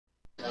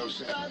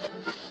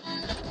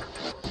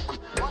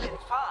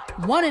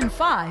1 in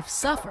 5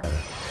 suffer.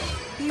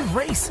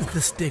 Erase the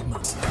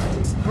stigma.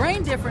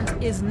 Brain difference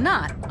is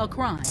not a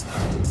crime.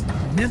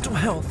 Mental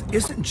health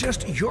isn't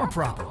just your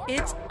problem.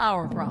 It's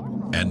our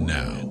problem. And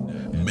now,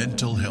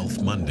 Mental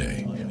Health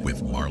Monday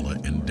with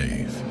Marla and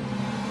Dave.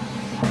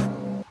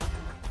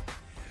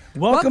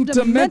 Welcome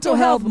to Mental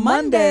Health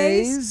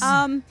Mondays.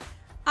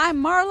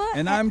 I'm Marla.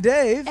 And I'm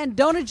Dave. And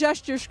don't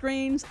adjust your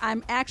screens.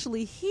 I'm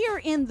actually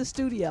here in the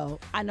studio.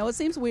 I know it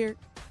seems weird,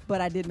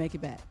 but I did make it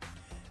back.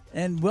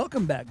 And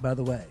welcome back, by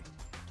the way.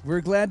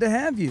 We're glad to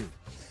have you.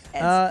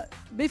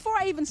 Before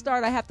I even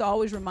start, I have to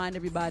always remind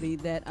everybody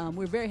that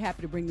we're very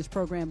happy to bring this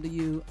program to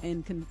you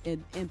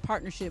in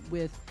partnership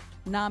with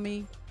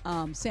NAMI,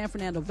 San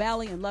Fernando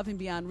Valley, and Loving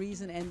Beyond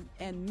Reason.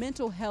 And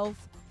mental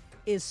health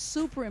is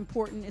super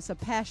important. It's a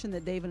passion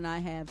that David and I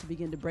have to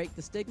begin to break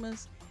the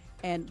stigmas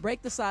and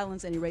break the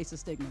silence and erase the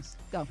stigmas.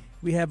 Go.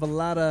 We have a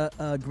lot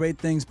of great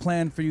things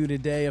planned for you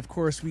today. Of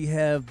course, we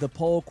have the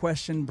poll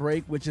question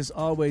break, which is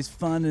always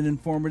fun and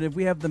informative.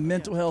 We have the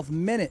Mental Health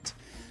Minute,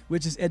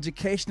 which is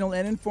educational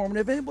and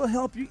informative, and it will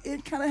help you.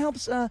 It kind of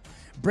helps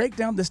break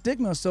down the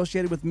stigma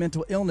associated with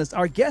mental illness.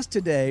 Our guest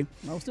today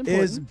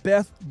is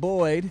Beth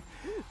Boyd.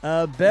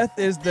 Beth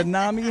is the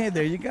NAMI. Hey,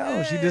 there you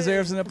go. Hey. She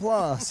deserves an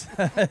applause.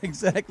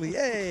 Exactly.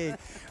 Hey.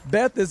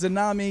 Beth is the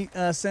NAMI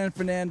San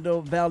Fernando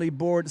Valley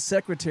Board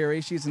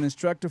Secretary. She's an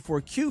instructor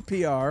for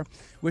QPR,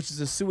 which is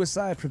a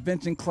suicide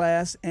prevention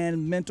class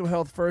and mental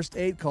health first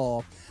aid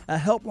call, a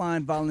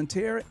helpline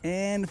volunteer,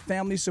 and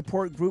family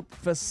support group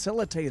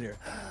facilitator.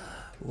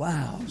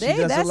 Wow, she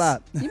does a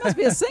lot. You must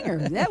be a singer.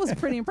 That was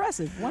pretty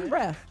impressive. One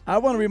breath. I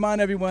want to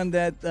remind everyone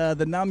that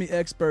the NAMI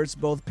experts,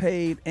 both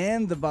paid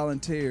and the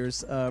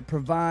volunteers,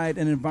 provide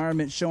an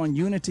environment showing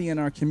unity in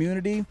our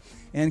community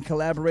and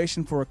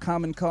collaboration for a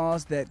common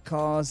cause. That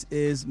cause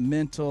is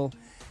mental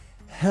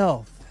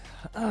health.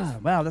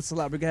 Wow, that's a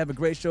lot. We're going to have a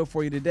great show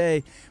for you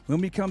today.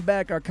 When we come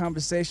back, our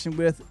conversation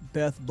with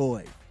Beth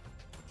Boyd.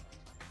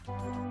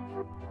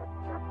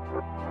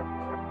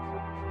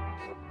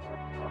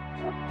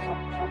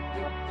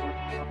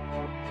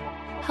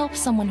 Help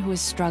someone who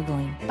is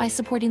struggling by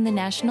supporting the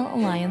National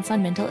Alliance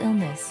on Mental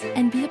Illness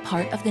and be a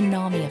part of the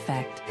NAMI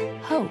effect.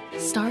 Hope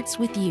starts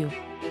with you.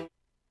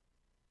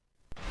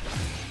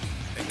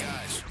 Hey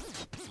guys,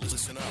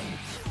 listen up.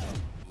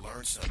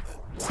 Learn something.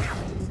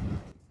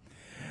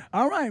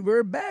 All right,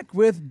 we're back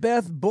with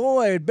Beth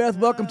Boyd. Beth,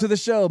 welcome to the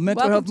show,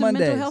 Mental Health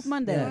Mondays. Mental Health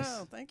Mondays. Yes.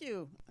 Oh, thank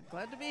you.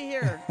 Glad to be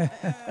here.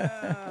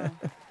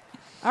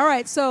 All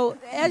right, so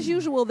as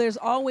usual, there's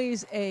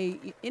always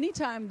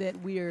anytime that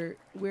we're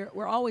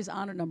always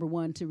honored, number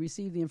one, to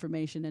receive the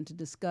information and to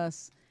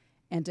discuss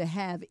and to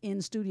have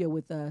in studio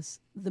with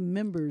us the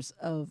members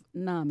of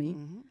NAMI,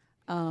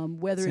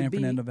 whether it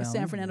be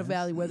San Fernando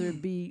Valley, whether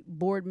it be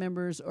board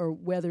members or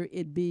whether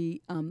it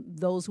be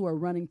those who are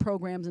running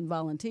programs and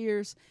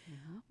volunteers.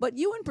 But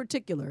you in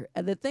particular,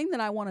 the thing that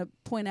I want to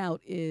point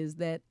out is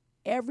that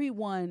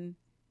everyone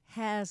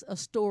has a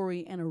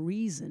story and a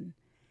reason.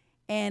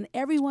 And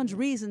everyone's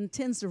reason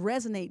tends to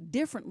resonate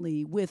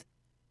differently with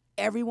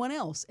everyone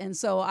else. And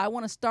so I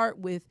want to start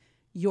with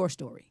your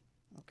story.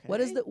 Okay.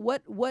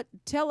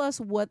 Tell us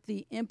what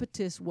the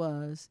impetus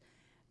was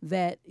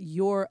that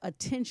your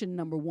attention,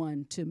 number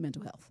one, to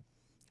mental health.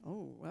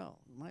 Oh, well,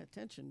 my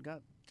attention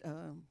got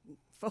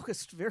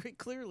focused very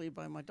clearly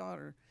by my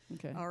daughter,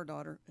 our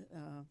daughter.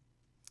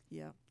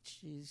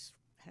 She's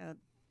had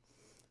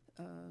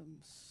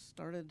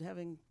started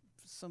having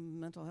some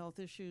mental health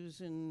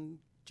issues in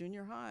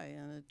junior high,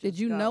 and it just did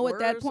you know at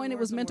that point it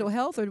was mental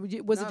health, or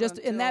was it just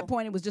in that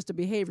point it was just a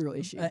behavioral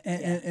issue?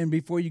 And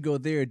before you go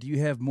there, do you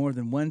have more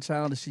than one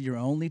child? Is she your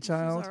only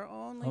child? She's our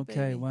only Okay,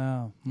 baby.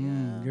 Wow.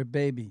 Yeah. Your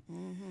baby.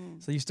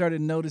 So you started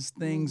to notice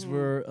things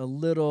were a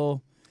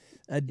little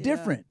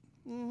different.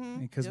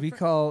 Because we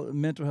call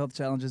mental health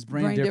challenges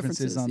brain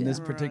differences on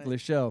this particular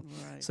show.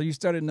 Right. So you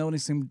started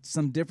noticing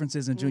some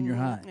differences in junior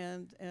high.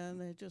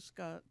 And they just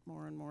got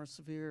more and more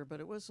severe, but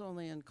it was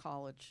only in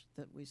college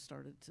that we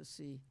started to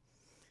see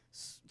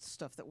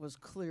stuff that was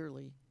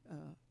clearly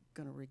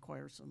going to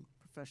require some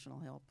professional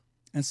help.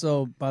 And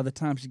so by the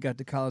time she got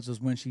to college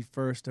was when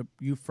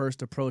you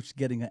first approached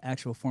getting an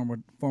actual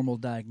formal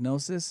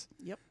diagnosis?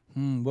 Yep.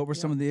 What were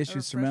some of the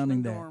issues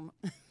surrounding that? Dorm.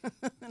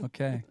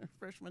 Okay.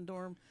 Freshman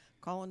dorm,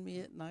 calling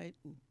me at night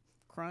and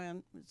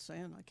crying,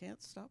 saying, "I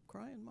can't stop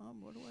crying,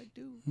 Mom. What do I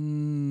do?"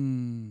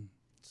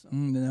 So,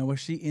 now, was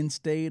she in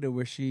state or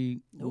was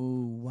she? Nope.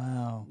 Oh,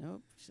 wow.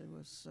 Nope. She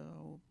was,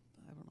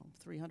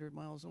 300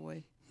 miles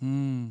away.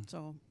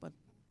 So, but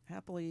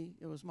happily,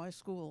 it was my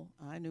school.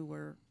 I knew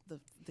where the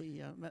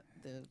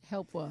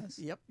help was.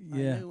 Yep.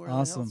 Yeah. I knew where the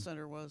health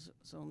center was. It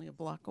was only a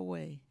block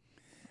away.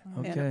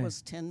 Okay. And it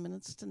was 10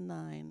 minutes to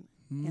 9,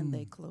 and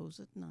they close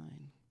at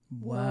 9.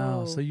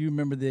 Wow. Whoa. So you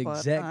remember the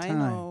exact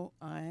time.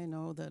 I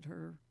know that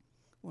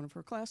one of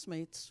her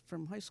classmates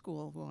from high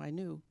school, who I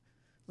knew,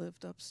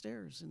 lived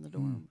upstairs in the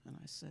dorm. And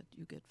I said,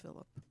 "You get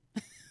Philip."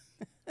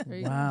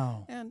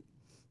 Wow. And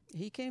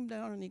he came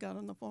down and he got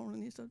on the phone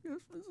and he said, "Yes,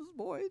 Mrs.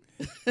 Boyd."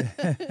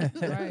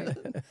 Right.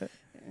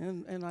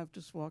 And I've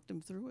just walked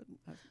him through it.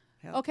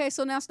 Okay,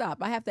 so now stop.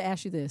 I have to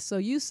ask you this. So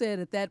you said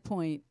at that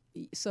point,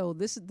 so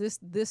this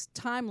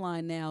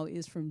timeline now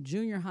is from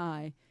junior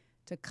high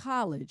to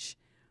college,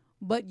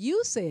 but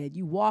you said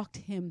you walked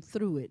him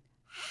through it.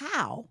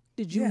 How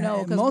did you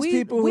know? Because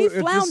we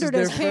floundered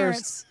as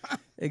parents.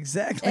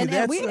 Exactly.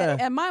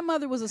 And my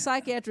mother was a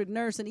psychiatric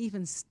nurse, and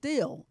even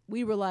still,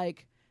 we were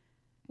like,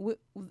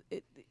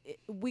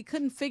 we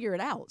couldn't figure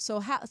it out.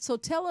 So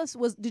tell us,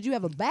 did you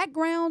have a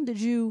background?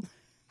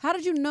 How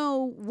did you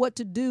know what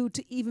to do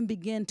to even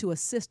begin to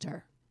assist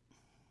her?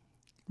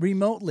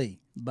 Remotely,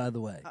 by the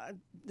way.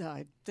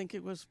 I think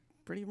it was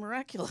pretty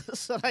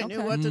miraculous that I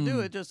knew what to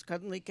do. It just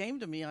suddenly came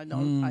to me. I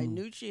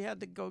knew she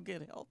had to go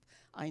get help.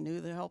 I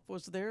knew the help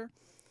was there,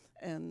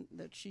 and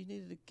that she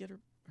needed to get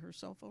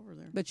herself over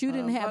there. But you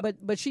didn't have,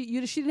 but she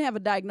didn't have a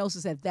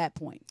diagnosis at that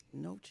point.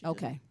 No, she didn't.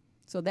 Okay,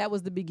 so that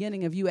was the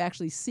beginning of you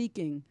actually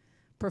seeking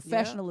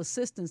professional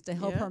assistance to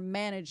help her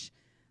manage.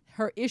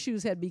 Her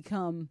issues had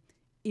become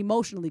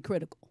emotionally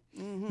critical.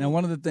 Mm-hmm. Now,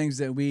 one of the things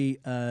that we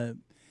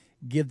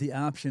give the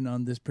option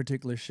on this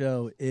particular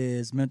show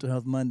is Mental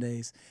Health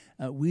Mondays.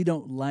 We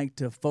don't like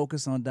to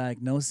focus on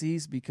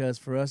diagnoses because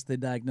for us the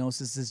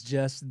diagnosis is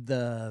just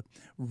the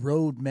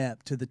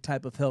roadmap to the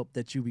type of help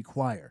that you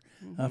require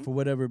for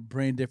whatever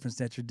brain difference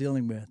that you're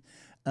dealing with.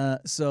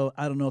 So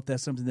I don't know if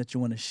that's something that you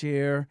want to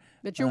share.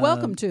 But you're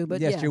welcome to.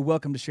 But yes, you're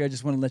welcome to share. I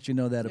just want to let you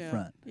know that up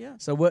front. Yeah.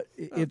 So what,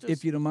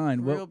 if you don't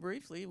mind, real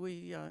briefly,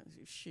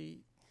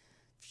 she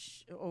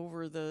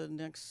over the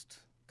next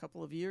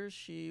couple of years,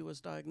 she was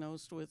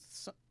diagnosed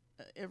with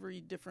every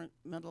different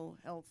mental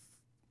health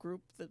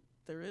group that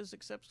there is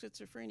except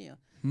schizophrenia,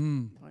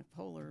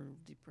 bipolar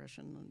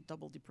depression,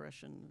 double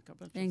depression, a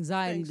couple of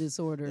anxiety things.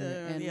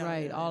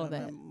 Disorder, all of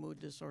that, mood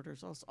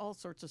disorders, all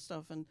sorts of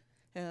stuff, and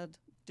had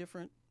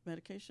different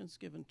medications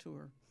given to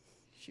her.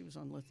 She was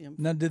on lithium.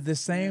 Now, did the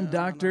same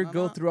doctor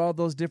go through all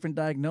those different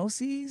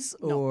diagnoses,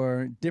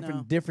 or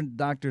different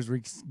doctors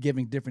were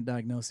giving different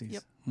diagnoses?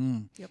 Yep.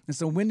 Yep. And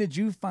so when did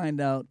you find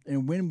out,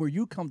 and when were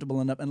you comfortable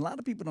enough, and a lot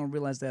of people don't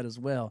realize that as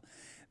well,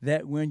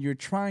 that when you're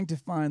trying to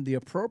find the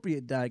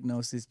appropriate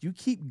diagnosis, you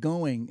keep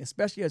going,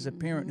 especially as a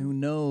parent who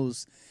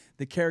knows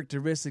the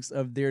characteristics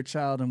of their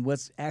child and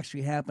what's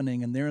actually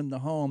happening, and they're in the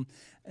home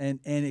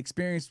and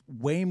experience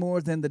way more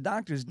than the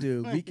doctors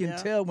do. We can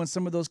tell when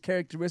some of those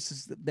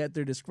characteristics that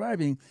they're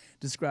describing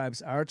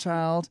describes our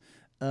child,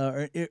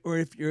 or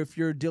if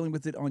you're dealing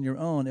with it on your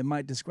own, it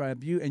might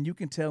describe you, and you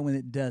can tell when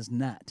it does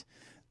not.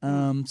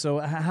 So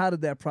how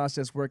did that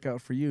process work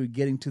out for you,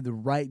 getting to the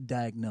right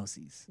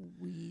diagnoses?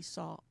 We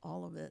saw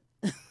all of it.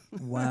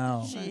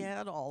 Wow. She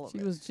had all of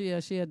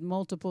it. She had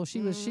multiple. She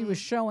was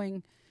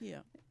showing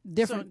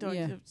different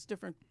it's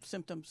different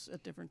symptoms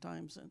at different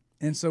times.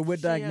 And so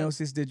what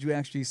diagnosis did you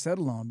actually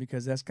settle on?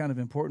 Because that's kind of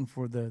important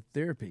for the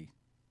therapy.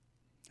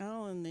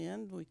 Oh, in the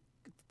end, we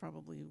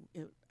probably,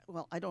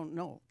 I don't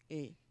know.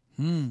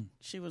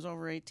 She was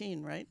over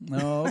 18, right?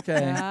 Oh,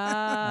 okay.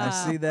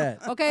 I see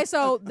that. Okay,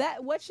 so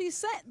what she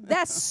said,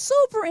 that's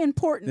super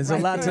important. There's a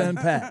lot to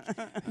unpack.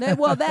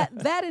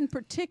 That in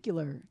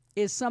particular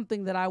is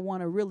something that I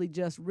want to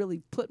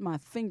really put my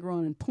finger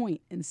on and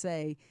point and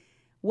say,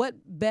 what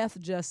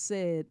Beth just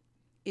said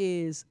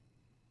is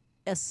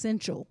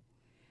essential.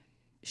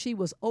 She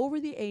was over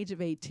the age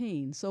of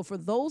 18. So for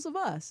those of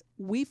us,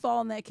 we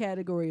fall in that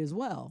category as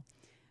well.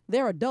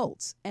 They're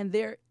adults, and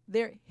their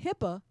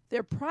HIPAA,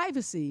 their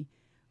privacy,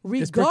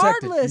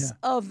 regardless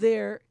of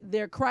their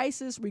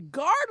crisis,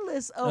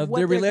 regardless of what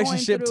their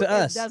relationship going through, to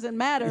us, it doesn't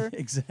matter.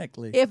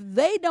 Exactly. If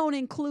they don't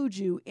include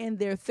you in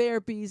their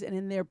therapies and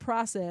in their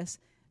process,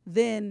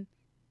 then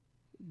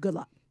good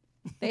luck.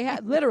 They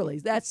have literally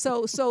that's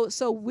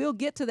so we'll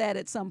get to that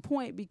at some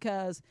point,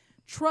 because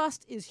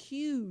trust is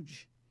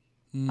huge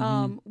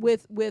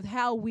with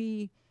how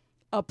we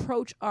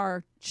approach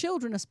our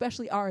children,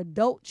 especially our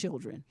adult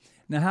children.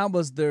 Now, how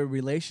was the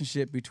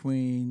relationship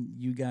between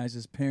you guys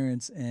as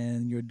parents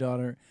and your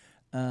daughter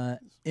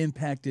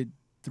impacted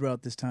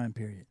throughout this time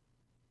period?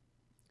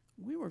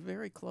 We were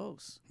very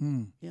close.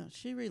 Yeah,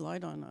 she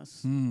relied on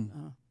us.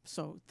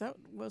 So that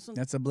wasn't...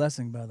 That's a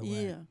blessing, by the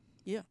way.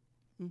 Yeah.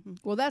 Mm-hmm.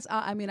 Well, that's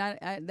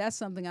that's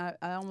something I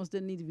almost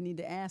didn't even need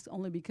to ask,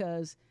 only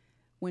because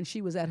when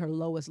she was at her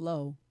lowest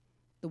low,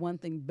 the one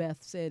thing Beth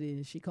said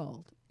is she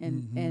called.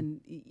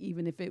 And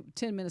even if it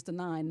 10 minutes to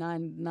 9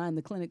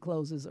 the clinic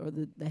closes, or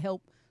the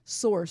help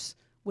source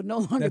would no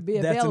longer be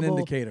available. That's an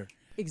indicator.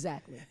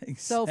 Exactly. Exactly.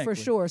 So for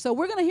sure. So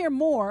we're going to hear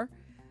more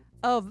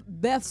of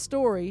Beth's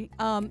story.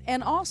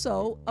 And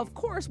also, of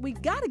course, we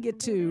got to get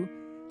to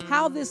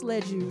how this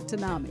led you to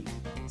NAMI.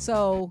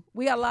 So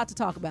we got a lot to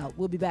talk about.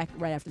 We'll be back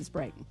right after this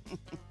break.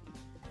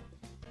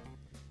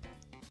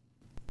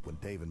 When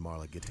Dave and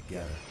Marla get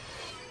together,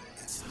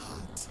 it's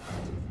hot.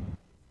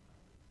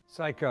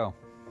 Psycho,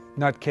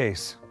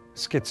 nutcase,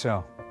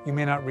 schizo. You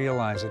may not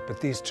realize it,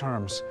 but these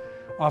terms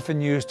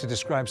often used to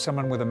describe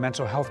someone with a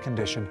mental health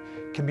condition,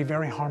 can be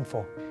very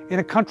harmful. In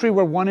a country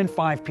where 1 in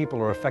 5 people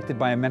are affected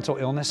by a mental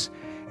illness,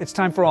 it's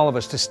time for all of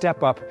us to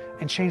step up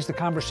and change the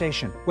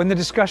conversation. When the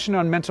discussion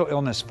on mental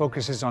illness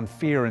focuses on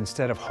fear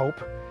instead of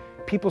hope,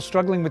 people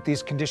struggling with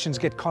these conditions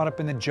get caught up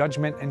in the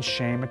judgment and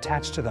shame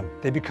attached to them.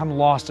 They become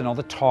lost in all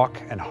the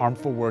talk and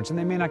harmful words, and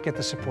they may not get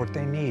the support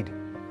they need.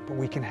 But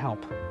we can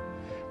help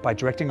by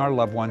directing our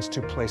loved ones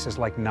to places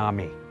like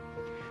NAMI,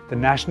 the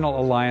National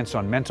Alliance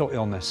on Mental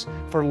Illness,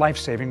 for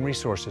life-saving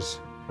resources.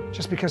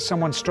 Just because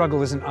someone's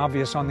struggle isn't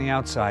obvious on the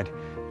outside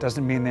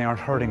doesn't mean they aren't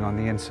hurting on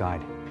the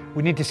inside.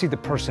 We need to see the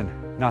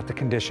person, not the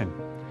condition.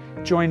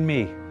 Join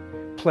me.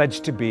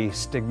 Pledge to be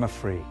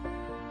stigma-free.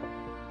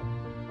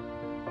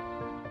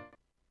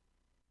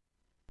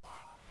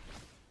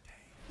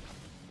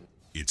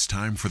 It's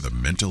time for the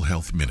Mental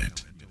Health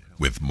Minute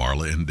with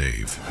Marla and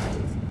Dave.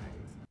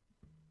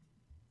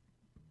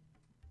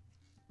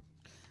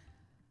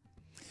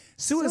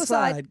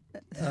 Suicide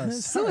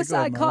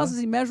Suicide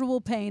causes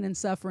immeasurable pain and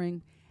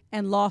suffering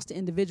and loss to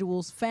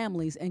individuals,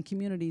 families, and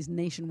communities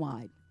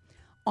nationwide.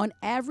 On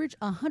average,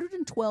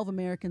 112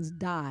 Americans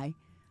die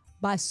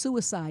by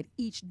suicide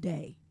each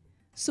day.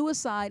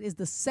 Suicide is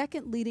the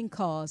second leading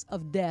cause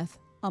of death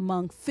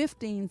among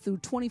 15 through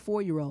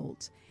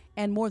 24-year-olds,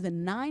 and more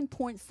than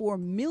 9.4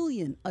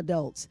 million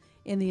adults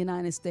in the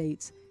United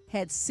States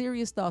had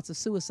serious thoughts of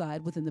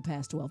suicide within the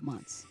past 12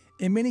 months.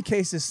 In many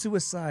cases,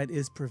 suicide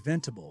is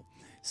preventable.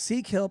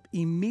 Seek help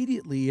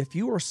immediately if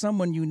you or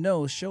someone you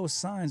know shows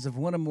signs of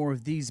one or more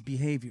of these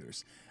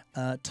behaviors.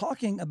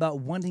 Talking about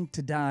wanting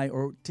to die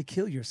or to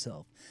kill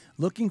yourself.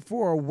 Looking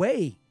for a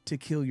way to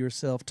kill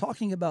yourself.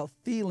 Talking about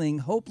feeling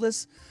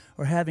hopeless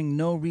or having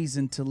no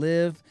reason to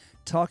live.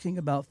 Talking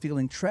about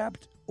feeling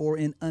trapped or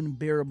in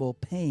unbearable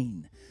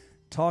pain.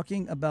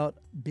 Talking about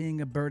being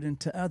a burden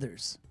to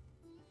others.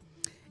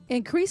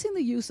 Increasing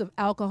the use of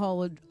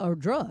alcohol or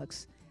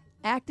drugs.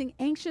 Acting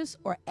anxious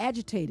or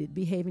agitated,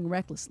 behaving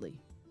recklessly.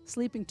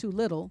 Sleeping too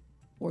little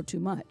or too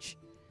much.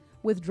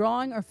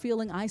 Withdrawing or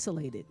feeling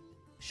isolated.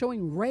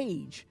 Showing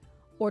rage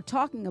or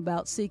talking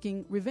about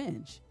seeking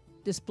revenge.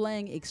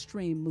 Displaying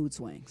extreme mood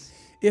swings.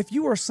 If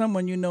you or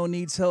someone you know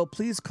needs help,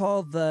 please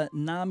call the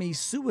NAMI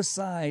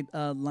suicide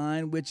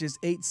line, which is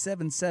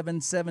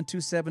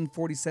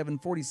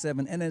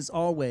 877-727-4747. And as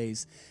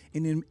always,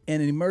 in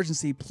an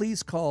emergency,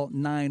 please call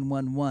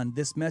 911.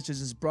 This message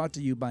is brought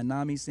to you by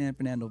NAMI San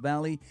Fernando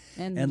Valley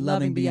and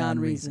Loving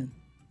Beyond Reason.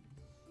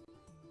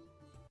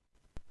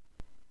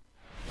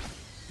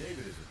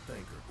 David is a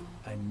thinker.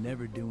 I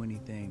never do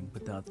anything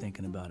without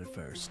thinking about it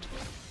first.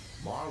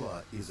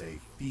 Marla is a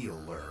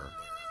feeler.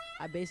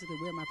 I basically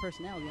wear my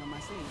personality on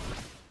my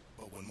sleeve.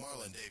 But when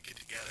Marla and Dave get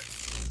together,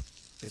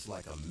 it's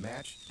like a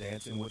match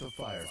dancing with a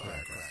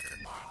firecracker.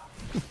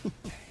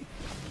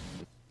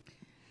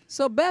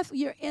 So Beth,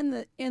 you're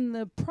in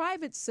the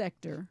private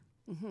sector.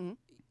 Mm-hmm.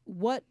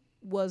 What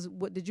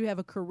did you have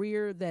a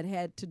career that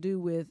had to do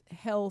with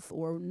health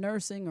or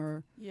nursing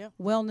or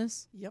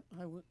wellness? Yep.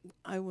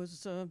 I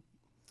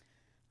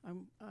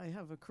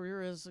have a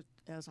career as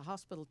a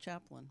hospital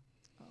chaplain.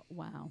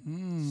 Wow.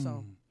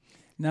 So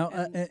now,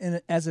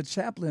 and as a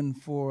chaplain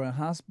for a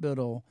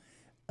hospital,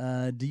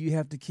 do you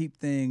have to keep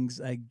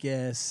things, I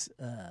guess,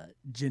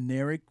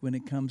 generic when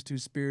it comes to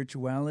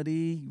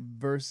spirituality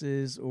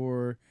versus,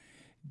 or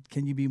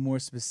can you be more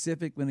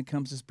specific when it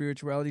comes to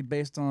spirituality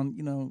based on,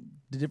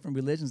 the different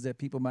religions that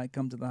people might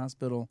come to the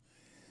hospital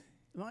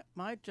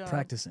my job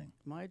practicing?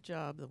 My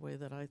job, the way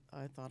that I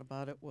thought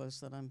about it,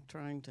 was that I'm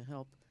trying to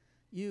help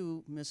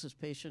you, Mrs.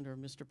 Patient or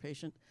Mr.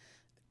 Patient,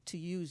 to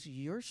use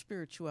your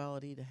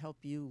spirituality to help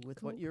you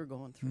with what you're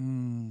going through.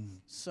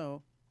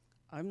 So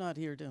I'm not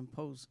here to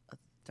impose a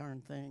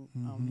darn thing.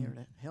 I'm here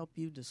to help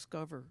you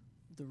discover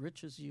the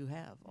riches you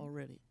have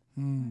already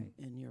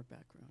in your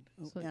background.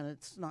 And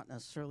it's not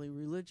necessarily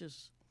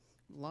religious.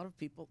 A lot of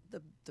people,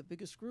 the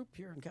biggest group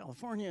here in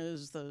California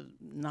is the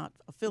not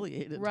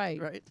affiliated.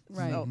 Right.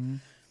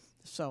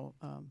 So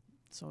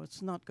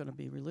it's not going to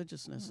be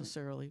religious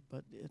necessarily,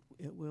 but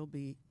it will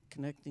be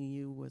connecting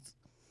you with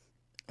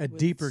a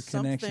deeper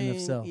connection of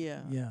self.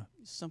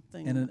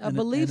 Something. And a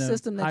belief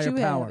system that you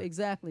power. have,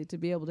 exactly, to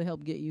be able to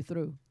help get you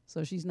through.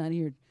 So she's not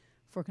here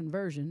for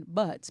conversion.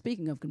 But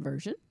speaking of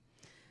conversion,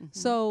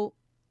 so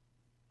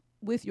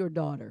with your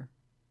daughter,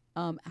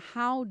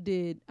 how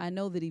did, I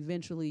know that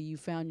eventually you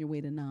found your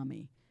way to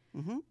NAMI.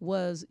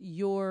 Was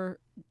your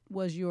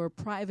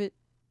private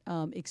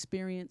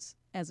experience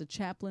as a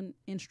chaplain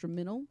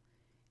instrumental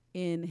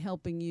in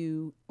helping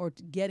you or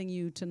getting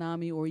you to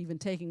NAMI, or even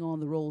taking on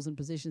the roles and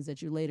positions that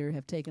you later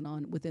have taken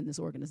on within this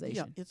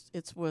organization? Yeah,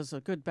 it was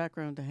a good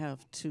background to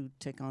have to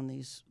take on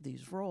these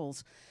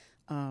roles,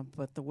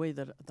 but the way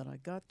that I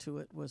got to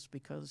it was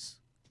because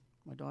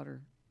my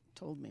daughter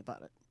told me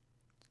about it.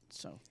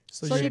 So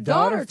your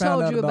daughter found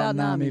told out you about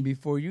NAMI NAMI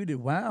before you did.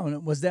 Wow.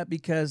 And was that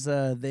because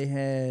they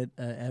had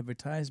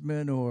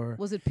advertisement, or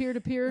was it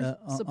peer-to-peer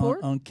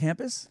support on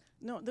campus?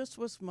 No, this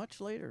was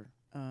much later.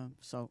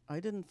 So I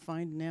didn't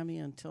find NAMI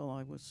until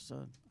I was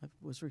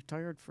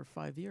retired for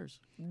 5 years.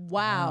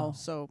 Wow.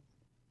 So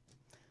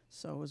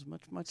So it was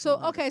much So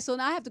longer. okay, so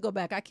now I have to go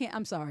back.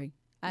 I'm sorry.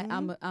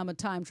 I'm a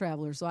time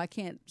traveler, so I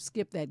can't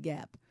skip that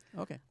gap.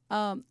 Okay.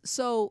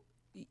 So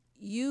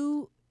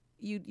you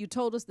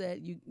told us that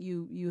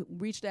you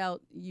reached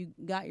out, you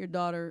got your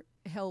daughter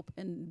help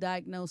and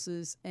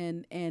diagnosis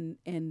and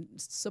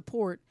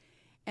support,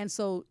 and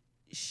so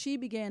she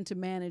began to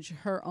manage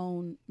her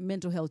own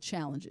mental health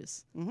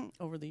challenges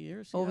Over the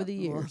years. Over the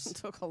years. It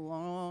took a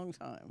long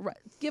time. Right.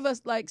 Give us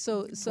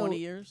 20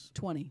 years.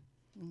 20.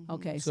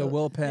 Okay. So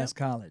well past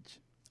college.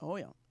 Oh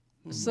yeah.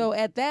 So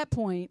at that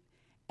point,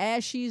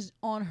 as she's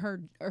on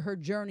her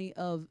journey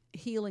of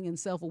healing and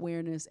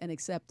self-awareness and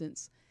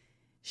acceptance,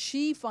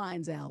 she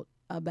finds out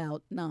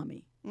about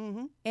NAMI.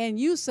 And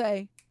you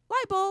say,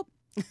 light bulb.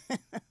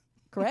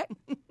 Correct?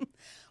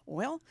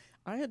 Well,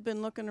 I had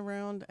been looking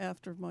around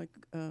after my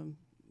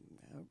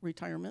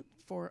retirement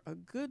for a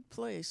good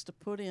place to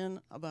put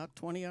in about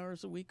 20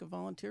 hours a week of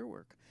volunteer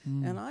work.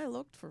 And I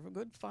looked for a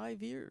good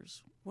 5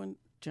 years when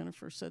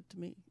Jennifer said to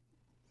me,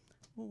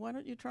 well, why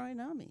don't you try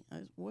NAMI?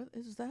 What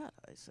is that?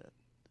 I said.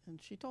 And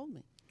she told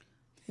me.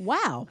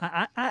 Wow.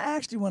 I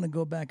actually want to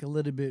go back a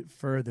little bit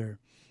further,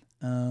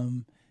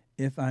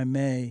 if I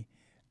may,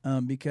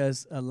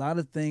 because a lot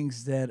of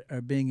things that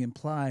are being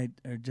implied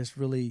are just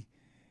really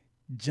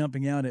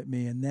jumping out at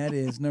me. And that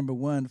is, number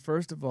one,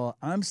 first of all,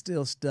 I'm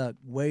still stuck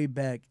way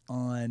back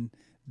on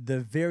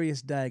the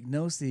various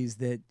diagnoses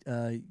that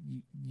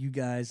you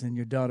guys and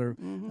your daughter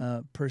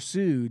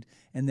pursued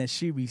and that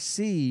she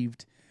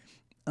received.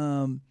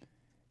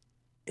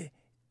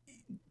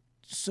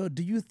 So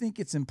do you think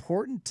it's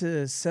important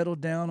to settle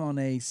down on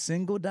a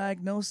single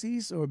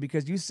diagnosis? Or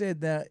because you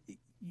said that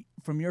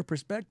from your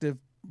perspective,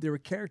 there were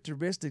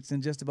characteristics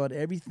in just about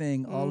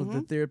everything all of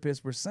the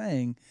therapists were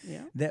saying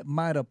that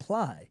might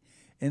apply.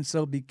 And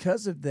so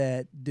because of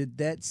that, did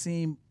that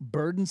seem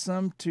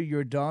burdensome to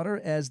your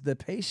daughter as the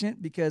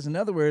patient? Because in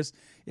other words,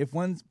 if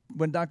one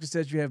doctor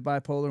says you have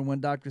bipolar and one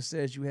doctor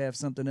says you have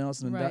something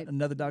else and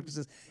another doctor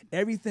says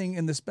everything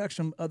in the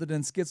spectrum other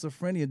than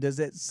schizophrenia, does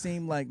that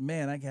seem like,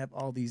 man, I have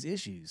all these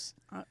issues?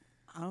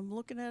 I'm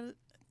looking at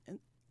it,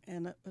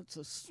 and it's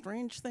a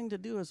strange thing to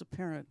do as a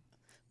parent.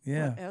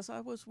 Yeah. But as I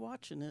was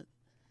watching it,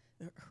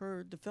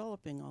 her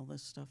developing all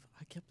this stuff,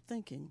 I kept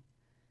thinking,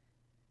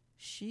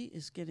 she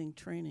is getting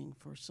training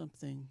for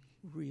something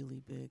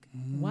really big.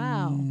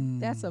 Wow.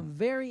 That's a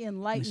very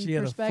enlightening She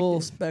had perspective. a full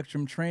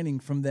spectrum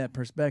training from that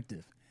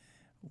perspective.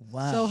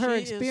 Wow. So her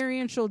She is-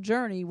 experiential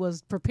journey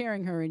was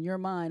preparing her in your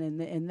mind,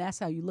 and that's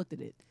how you looked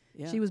at it.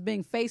 Yeah. She was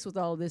being faced with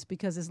all of this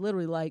because it's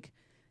literally like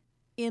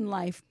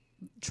in-life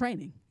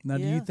training. Now,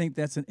 do you Yeah. think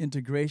that's an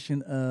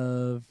integration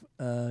of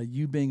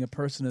you being a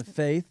person of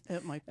faith?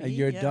 It might be.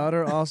 Your yeah.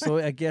 daughter also,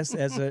 I guess,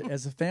 as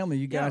a family,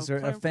 you Yeah, guys are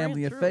a praying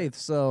family of through faith. it.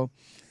 So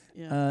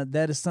Yeah.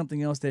 that is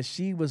something else that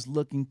she was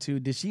looking to.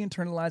 Did she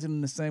internalize it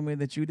in the same way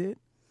that you did?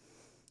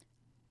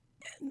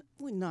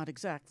 Well, not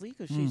exactly,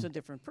 because she's a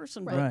different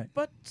person, Right.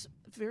 but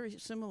very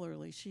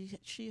similarly,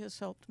 she has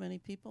helped many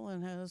people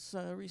and has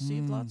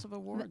received lots of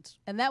awards.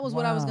 And that was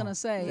what I was Wow. going to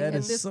say. That At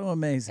is this- so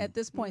amazing. At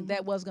this point,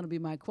 that was going to be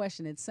my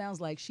question. It sounds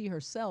like she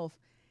herself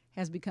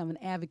has become an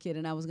advocate,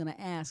 and I was going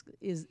to ask: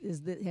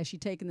 has she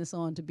taken this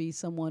on to be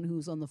someone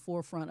who's on the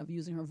forefront of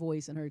using her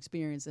voice and her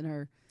experience and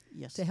her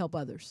Yes. to help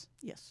others?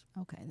 Yes.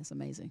 Okay, that's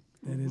amazing.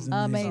 That is So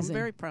Amazing. I'm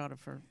very proud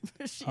of her.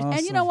 She- Awesome.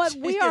 And you know what?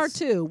 We are Yes.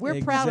 too.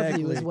 We're proud of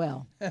you as Exactly.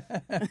 well.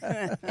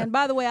 And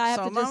by the way, I have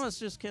so to just Mama's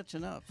just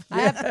catching up.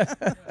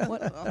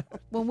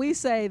 when we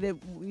say that,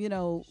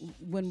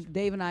 when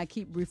Dave and I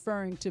keep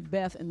referring to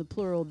Beth in the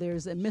plural,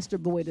 there's a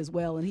Mr. Boyd as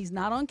well, and he's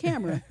not on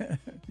camera,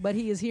 but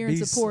he is here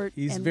in support.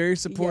 He's and- very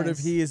supportive.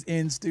 yes. He is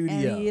in studio.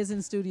 And he is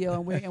in studio,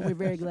 and we're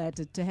very glad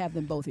to have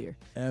them both here.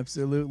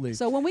 Absolutely.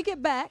 So when we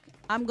get back,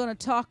 we're going to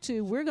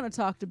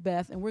talk to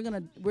Beth, and we're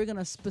going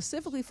to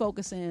specifically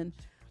focus in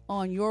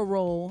on your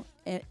role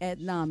at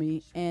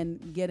NAMI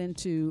and get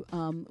into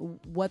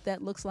what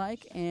that looks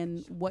like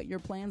and what your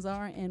plans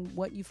are and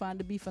what you find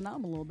to be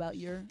phenomenal about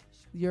your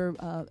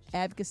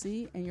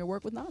advocacy and your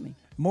work with NAMI.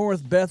 More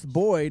with Beth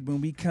Boyd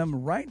when we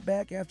come right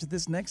back after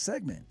this next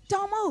segment.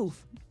 Don't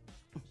move.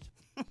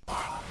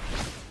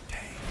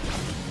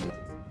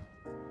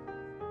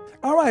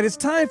 All right, it's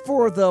time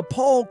for the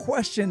poll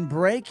question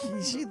break.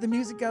 You see, the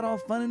music got all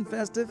fun and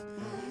festive.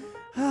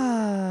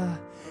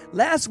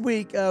 Last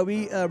week,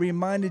 we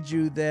reminded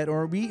you that,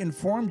 or we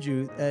informed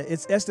you,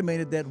 it's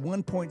estimated that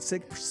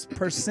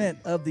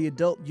 1.6% of the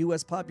adult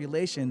U.S.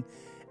 population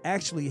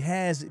actually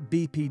has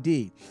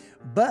BPD.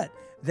 But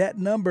that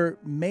number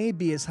may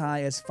be as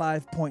high as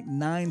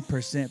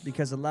 5.9%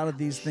 because a lot of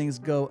these things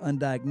go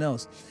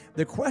undiagnosed.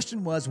 The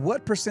question was,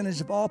 what percentage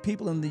of all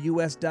people in the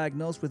U.S.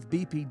 diagnosed with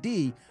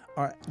BPD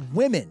are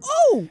women?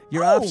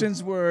 Your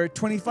options were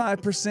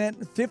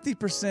 25%,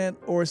 50%,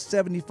 or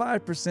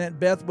 75%.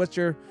 Beth, what's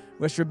your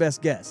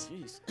best guess?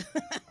 Jeez.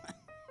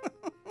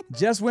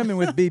 Just women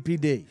with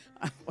BPD.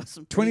 I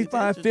wasn't paying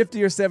 25, attention.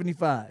 50, or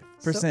 75%.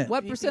 So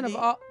what percent of BPD?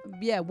 all?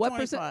 Yeah, what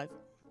percent? 25.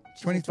 She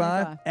said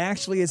 25?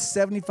 Actually, it's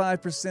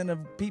 75%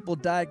 of people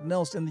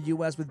diagnosed in the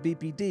U.S. with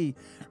BPD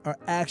are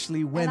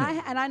actually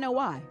women. And I know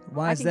why.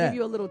 Why is I can that? give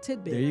you a little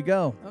tidbit. There you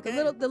go. Okay.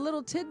 The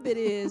little tidbit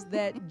is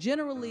that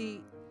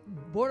generally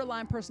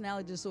borderline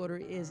personality disorder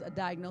is a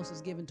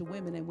diagnosis given to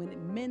women, and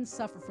when men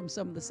suffer from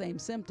some of the same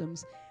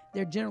symptoms,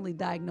 they're generally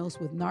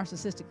diagnosed with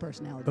narcissistic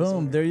personality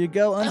disorder. Boom, there you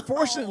go.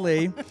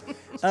 Unfortunately,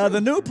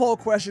 the new poll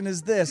question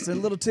is this, a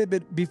little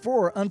tidbit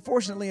before.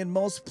 Unfortunately, in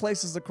most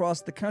places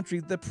across the country,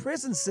 the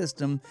prison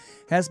system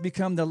has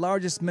become the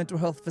largest mental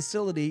health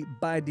facility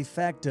by de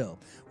facto.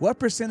 What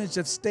percentage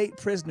of state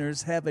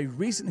prisoners have a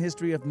recent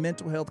history of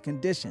mental health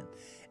condition?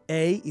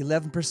 A,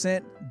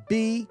 11%,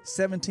 B,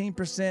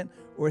 17%,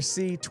 or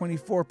C,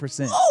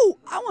 24%? Oh,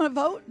 I want to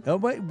vote. Oh,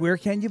 wait, where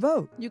can you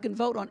vote? You can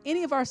vote on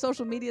any of our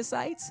social media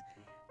sites.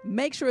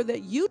 Make sure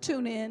that you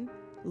tune in,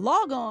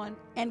 log on,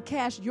 and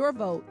cast your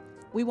vote.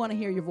 We want to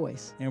hear your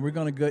voice. And we're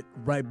going to get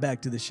right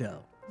back to the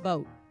show.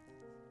 Vote.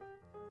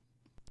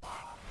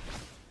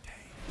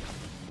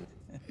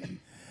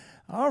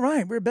 All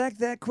right, we're back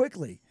that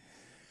quickly.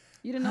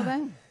 You didn't know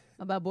that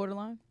about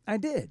borderline? I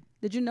did.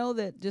 Did you know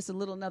that, just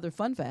another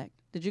fun fact,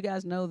 did you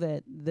guys know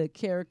that the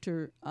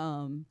character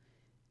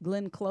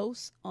Glenn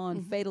Close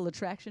on Fatal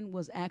Attraction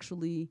was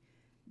actually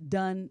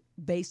done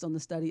based on the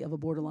study of a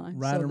borderline?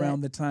 Right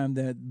around the time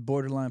that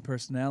borderline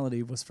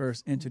personality was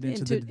first entered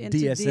into the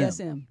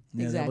DSM.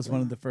 Yeah, exactly. that was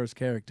one of the first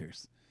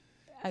characters.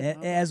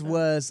 As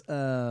was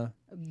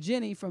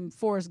Jenny from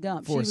Forrest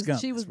Gump.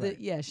 She was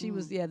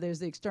right. There's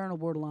the external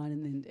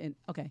borderline, and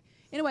okay.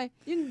 Anyway,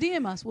 you can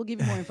DM us. We'll give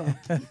you more info.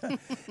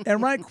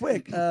 And right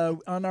quick,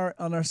 on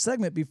our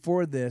segment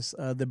before this,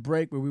 the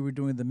break where we were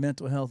doing the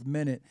mental health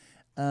minute,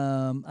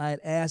 I had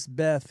asked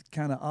Beth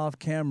kind of off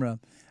camera,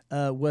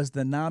 was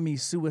the NAMI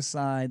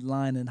suicide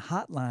line and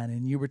hotline,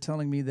 and you were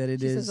telling me that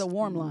it is a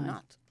warm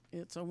line.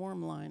 It's a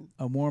warm line.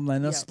 A warm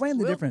line. Now, Yeah. explain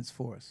the difference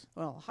for us.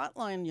 Well,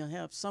 hotline, you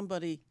have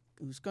somebody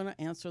who's going to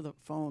answer the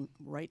phone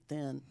right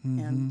then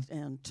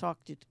and talk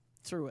you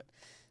through it.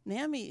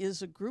 NAMI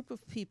is a group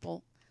of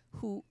people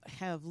who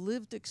have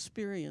lived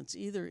experience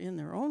either in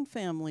their own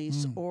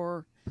families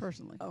or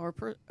Personally.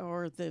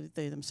 or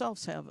they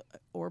themselves have,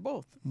 or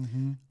both.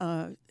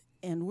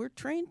 And we're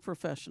trained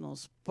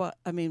professionals, but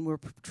we're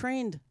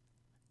trained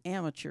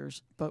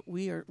amateurs, but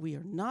we are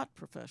not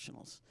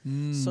professionals.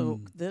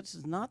 So this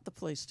is not the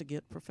place to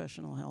get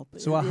professional help.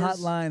 So a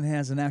hotline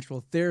has an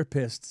actual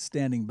therapist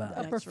standing by.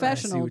 A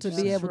professional to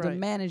be able to right.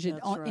 manage it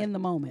That's right. in the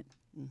moment.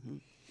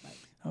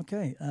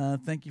 Okay,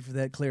 thank you for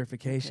that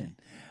clarification.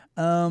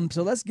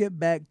 So let's get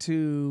back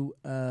to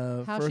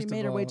How first she made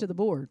of her way all- to the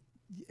board.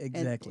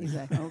 Exactly.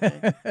 Exactly.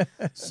 Okay.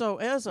 So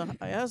as a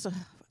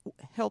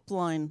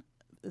helpline,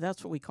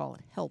 that's what we call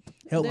it, help.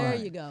 Helpline. There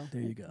you go.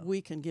 There you go.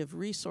 We can give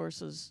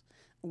resources.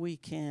 We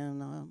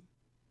can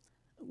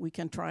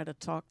try to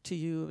talk to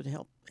you and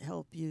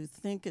help you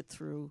think it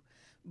through,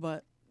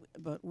 but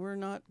we're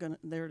not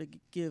there to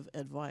give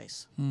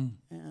advice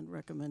and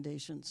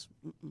recommendations.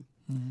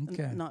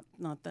 Okay.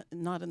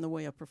 Not in the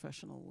way a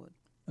professional would.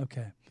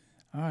 Okay.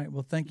 All right.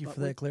 Well, thank you But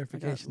for that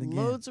clarification I got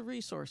again. loads of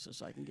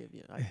resources I can give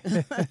you.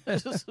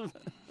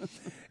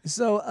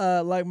 So,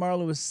 like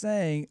Marla was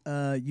saying,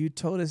 you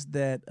told us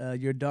that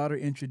your daughter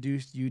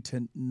introduced you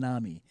to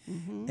NAMI.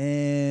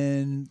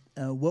 And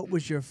what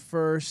was your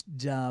first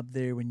job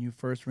there when you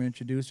first were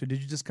introduced? Or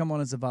did you just come on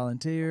as a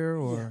volunteer?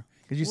 Or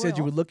because you said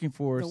you were looking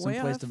for some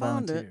place to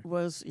volunteer. The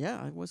way I found it was,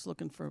 I was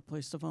looking for a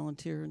place to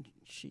volunteer, and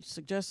she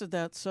suggested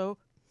that. So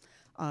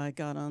I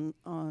got on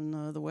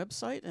the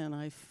website, and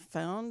I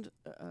found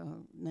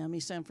NAMI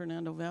San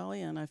Fernando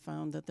Valley, and I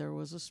found that there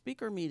was a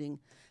speaker meeting.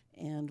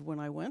 And when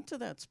I went to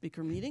that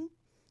speaker meeting,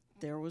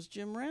 there was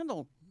Jim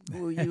Randall,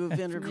 who you have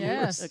interviewed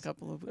Yes. a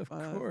couple of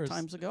course.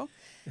 times ago,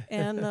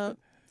 and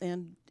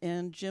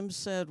Jim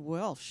said,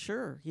 "Well,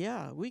 sure,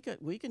 yeah, we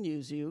can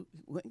use you.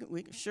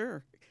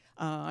 Sure.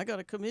 I got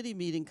a committee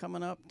meeting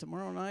coming up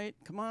tomorrow night.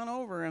 Come on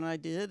over," and I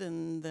did,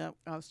 and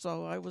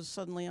so I was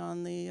suddenly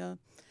on the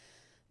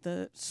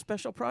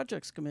Special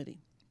Projects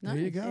Committee. There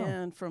you go.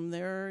 And from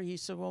there, he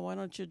said, "Well, why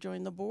don't you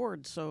join the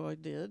board?" So I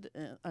did.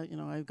 And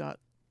I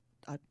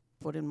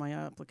put in my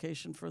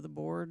application for the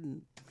board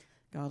and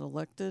got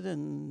elected,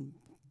 and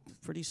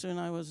pretty soon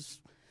I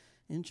was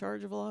in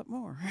charge of a lot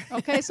more.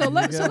 Okay, so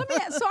let me. So I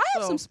have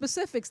So- some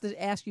specifics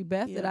to ask you,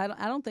 Beth, that Yeah.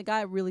 I don't think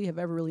I really have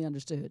ever really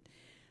understood.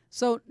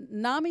 So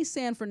NAMI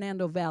San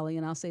Fernando Valley,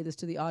 and I'll say this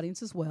to the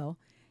audience as well,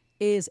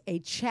 is a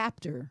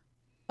chapter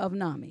of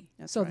NAMI.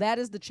 That's so right. that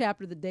is the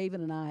chapter that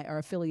David and I are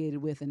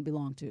affiliated with and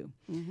belong to.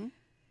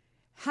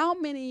 How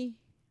many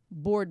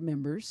board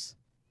members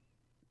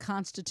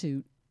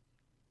constitute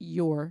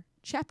your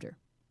chapter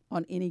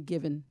on any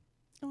given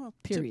Well,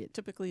 period?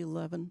 Typically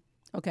 11.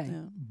 Okay.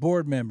 Yeah.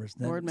 Board members.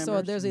 Then. Board members.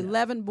 So there's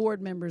 11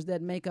 board members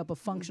that make up a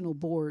functional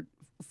board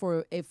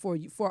for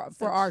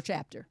our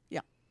chapter.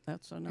 Yeah,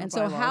 that's on our And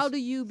so bylaws. how do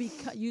you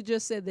you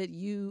just said that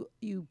you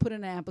put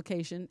in an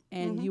application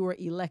and you were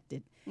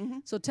elected.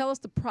 So tell us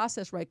the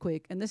process right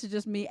quick, and this is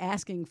just me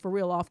asking for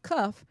real off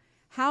cuff,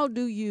 how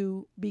do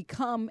you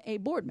become a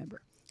board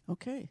member?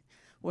 Okay.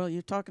 Well,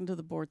 you're talking to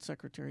the board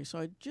secretary, so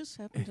I just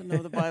happen to know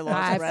the bylaws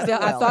I rather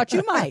well. thought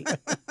you might.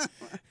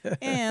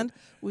 And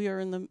we are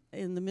in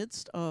the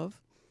midst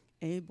of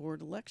a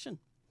board election.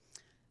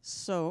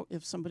 So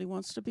if somebody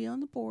wants to be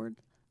on the board,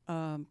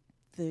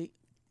 they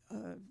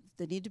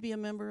need to be a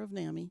member of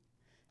NAMI,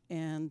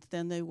 and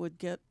then they would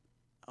get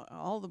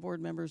all the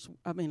board members.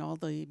 I mean, all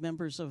the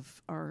members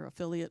of our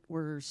affiliate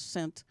were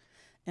sent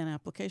an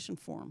application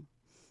form,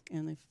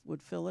 and they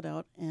would fill it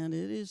out, and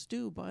it is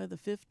due by the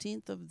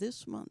 15th of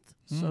this month.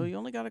 So you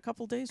only got a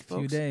couple days, folks. A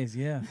few days,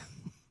 yeah.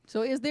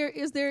 So is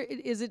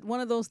it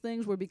one of those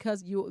things where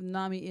because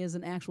NAMI is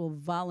an actual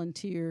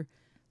volunteer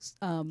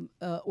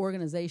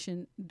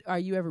organization, are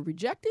you ever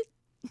rejected?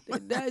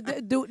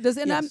 Does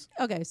it? Yes.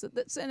 Okay, so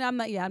and I'm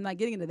not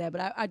getting into that,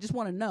 but I just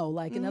want to know.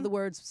 Like, in other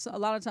words, a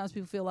lot of times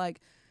people feel like,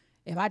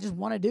 if I just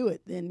want to do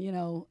it, then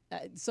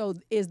so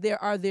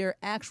are there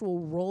actual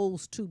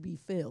roles to be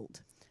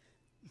filled?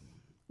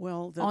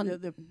 Well,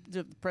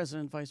 the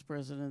president, vice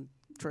president,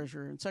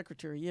 treasurer, and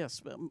secretary, yes,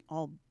 but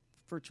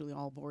virtually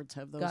all boards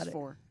have those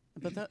four.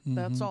 But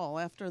that's all.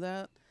 After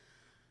that,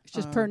 it's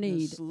just per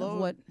need.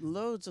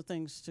 Loads of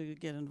things to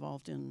get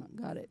involved in.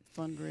 Got it.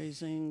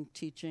 Fundraising,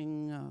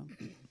 teaching,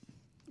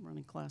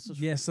 running classes.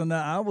 Yeah, so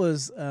now I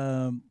was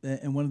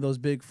in one of those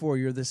big four.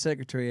 You're the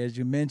secretary, as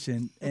you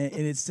mentioned. And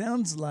it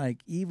sounds like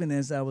even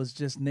as I was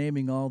just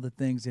naming all the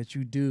things that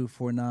you do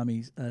for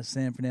NAMI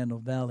San Fernando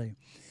Valley,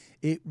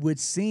 it would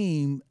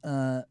seem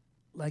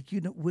like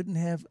you wouldn't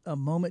have a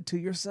moment to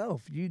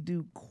yourself. You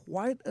do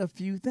quite a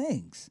few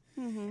things.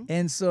 Mm-hmm.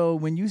 And so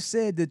when you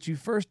said that you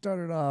first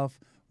started off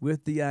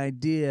with the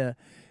idea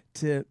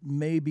to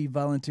maybe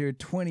volunteer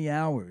 20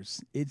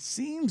 hours, it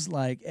seems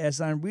like,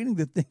 as I'm reading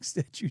the things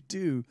that you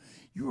do,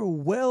 you're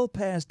well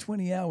past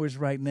 20 hours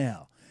right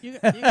now. You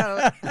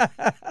gotta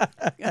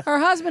Her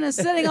husband is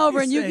sitting over,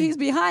 and he's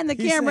behind the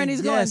camera, saying, and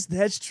he's going, yes,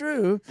 that's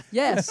true.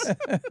 yes.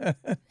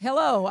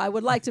 Hello, I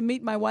would like to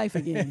meet my wife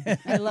again.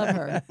 I love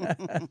her.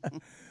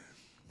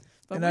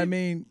 But I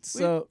mean,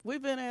 so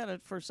we've been at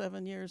it for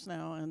 7 years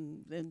now,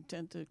 and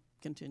intend to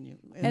continue.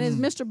 And is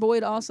Mr.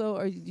 Boyd also,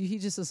 or he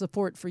just a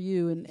support for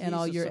you and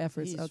all your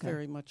efforts? He's okay.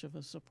 very much of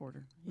a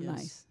supporter. Yes.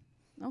 Nice.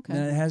 Okay.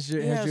 Now,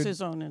 he has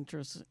his own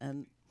interests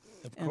and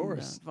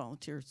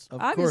volunteers.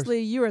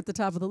 Obviously, you're at the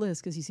top of the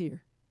list because he's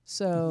here.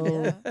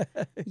 So,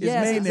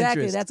 yes, main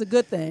exactly. interest. That's a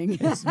good thing.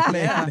 His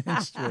main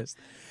interest.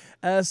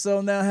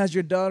 So now, has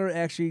your daughter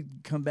actually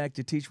come back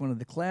to teach one of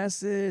the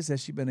classes?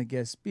 Has she been a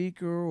guest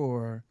speaker,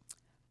 or?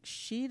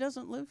 She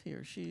doesn't live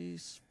here.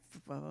 She's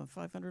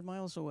 500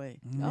 miles away.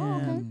 Oh,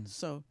 okay.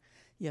 So,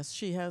 yes,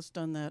 she has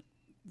done that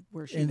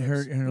where she in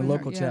lives. her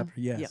local chapter.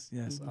 Yes,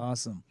 Yep. yes, Mm-hmm.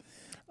 Awesome.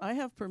 I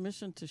have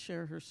permission to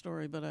share her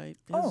story, but I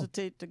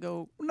hesitate to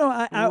go. No,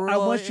 I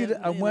want you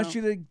to. I want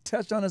know. you to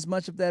touch on as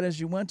much of that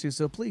as you want to.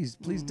 So please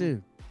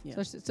do.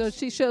 Yeah. So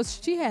she shows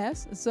she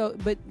has. So,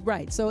 but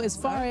right. So as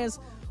far as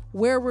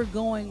where we're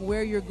going,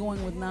 where you're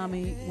going with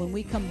NAMI, when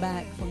we come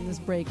back from this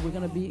break, we're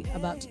going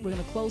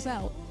to close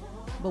out.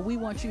 But we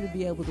want you to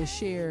be able to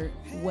share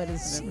what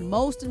is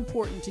most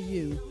important to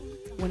you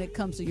when it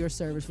comes to your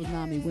service with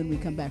NAMI when we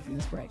come back from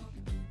this break.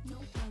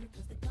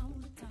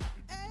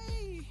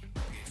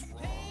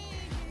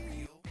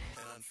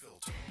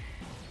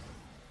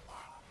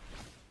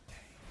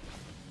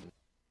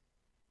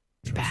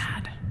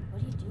 Bad.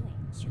 What are you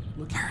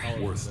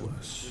doing?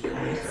 Worthless.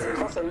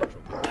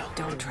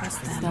 Don't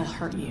trust them. They'll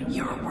hurt you.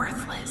 You're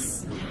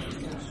worthless.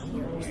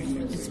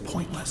 It's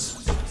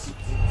pointless.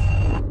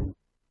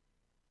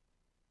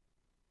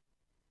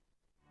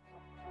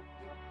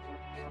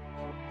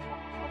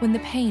 When the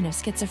pain of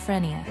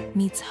schizophrenia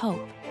meets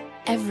hope,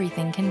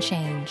 everything can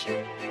change.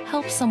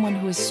 Help someone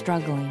who is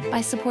struggling by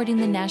supporting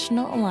the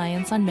National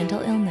Alliance on Mental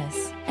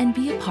Illness and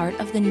be a part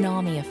of the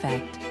NAMI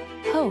effect.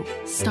 Hope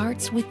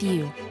starts with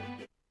you.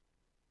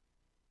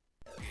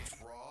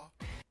 It's raw,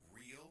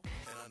 real,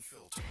 and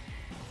unfiltered.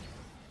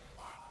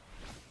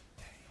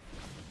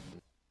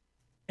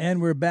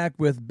 And we're back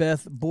with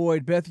Beth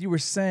Boyd. Beth, you were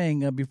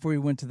saying before we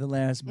went to the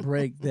last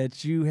break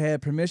that you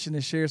had permission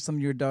to share some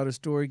of your daughter's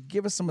story.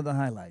 Give us some of the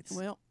highlights.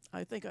 Well,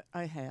 I think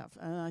I have,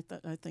 and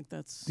I think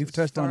that's You've as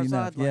touched far on as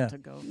enough. I'd like to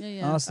go.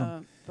 Yeah.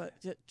 Awesome. But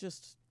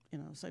just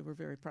say we're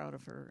very proud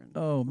of her. And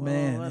Oh, we'll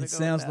man. let It go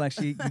sounds at like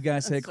you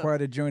guys had So,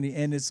 quite a journey.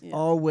 And it's yeah.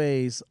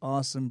 always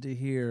awesome to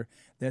hear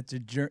that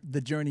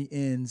the journey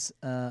ends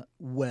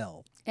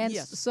well. And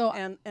yes. so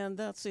and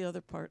that's the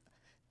other part.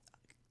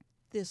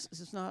 This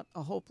is not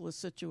a hopeless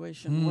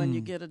situation when you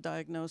get a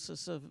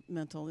diagnosis of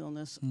mental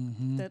illness.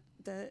 Mm-hmm.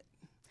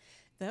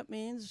 That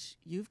means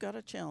you've got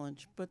a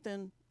challenge. But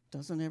then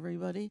doesn't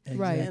everybody?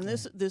 Right. And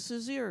this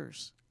is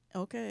yours.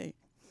 Okay.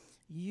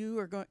 You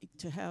are going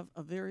to have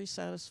a very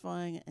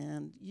satisfying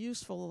and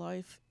useful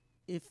life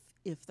if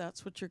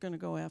that's what you're going to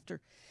go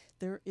after.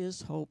 There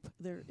is hope.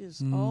 There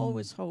is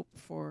always hope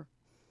for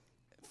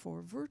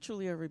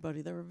virtually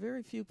everybody. There are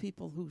very few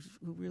people who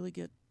really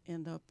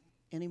end up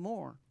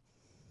anymore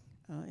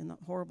in the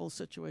horrible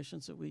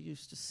situations that we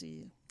used to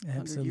see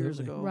 100 years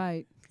ago.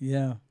 right.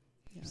 Yeah.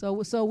 So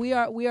we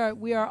are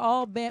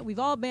all we've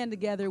all band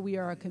together. We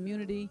are a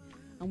community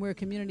and we're a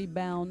community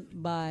bound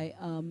by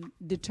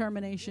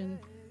determination,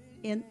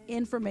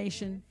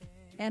 information,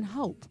 and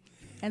hope.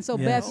 And so,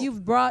 Yes. Beth,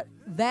 you've brought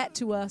that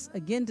to us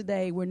again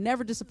today. We're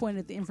never disappointed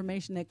at the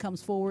information that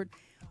comes forward.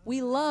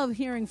 We love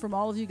hearing from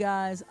all of you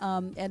guys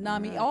at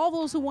NAMI. All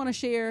those who want to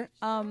share,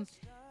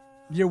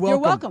 You're welcome. you're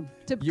welcome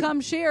to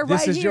come share this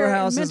right is here your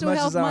house in as Mental much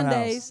Health as our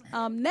Mondays.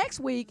 Next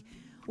week,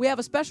 we have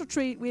a special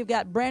treat. We've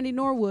got Brandy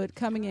Norwood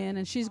coming in,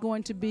 and she's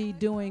going to be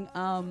doing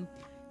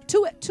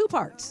two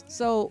parts.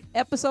 So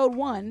episode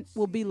 1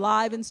 will be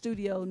live in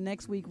studio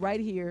next week right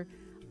here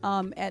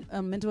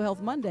at Mental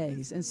Health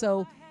Mondays. And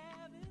so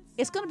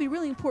it's going to be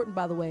really important,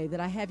 by the way, that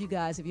I have you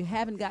guys, if you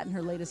haven't gotten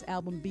her latest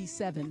album,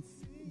 B7,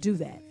 do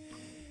that.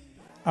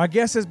 Our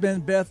guest has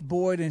been Beth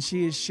Boyd, and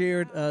she has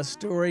shared a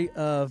story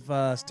of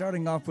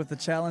starting off with a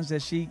challenge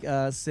that she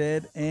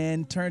said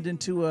and turned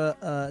into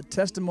a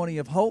testimony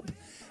of hope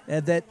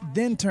that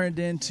then turned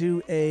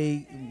into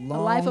a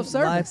long life of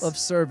service. life of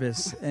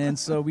service. And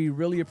so we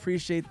really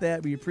appreciate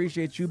that. We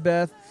appreciate you,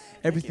 Beth,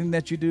 everything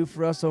that you do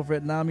for us over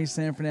at NAMI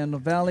San Fernando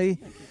Valley.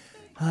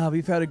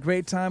 We've had a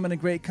great time and a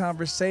great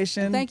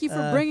conversation. Thank you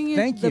for bringing in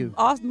thank you.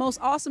 Most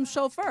awesome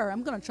chauffeur.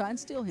 I'm going to try and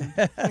steal him.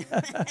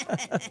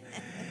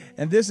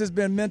 And this has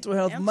been Mental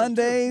Health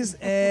Mondays.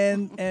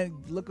 And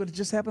look what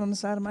just happened on the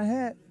side of my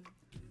hat.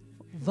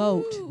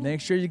 Vote. Make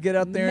sure you get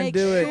out there and Make do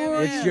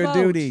sure it. It's you your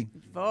vote. duty.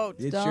 Vote.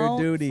 It's Don't your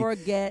duty.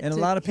 forget and a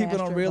to lot of people cast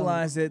don't your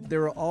realize that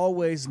there are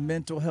always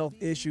mental health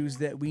issues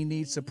that we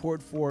need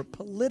support for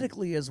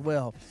politically as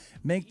well.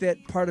 Make that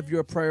part of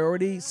your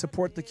priority.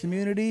 Support the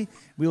community.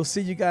 We'll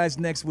see you guys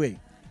next week.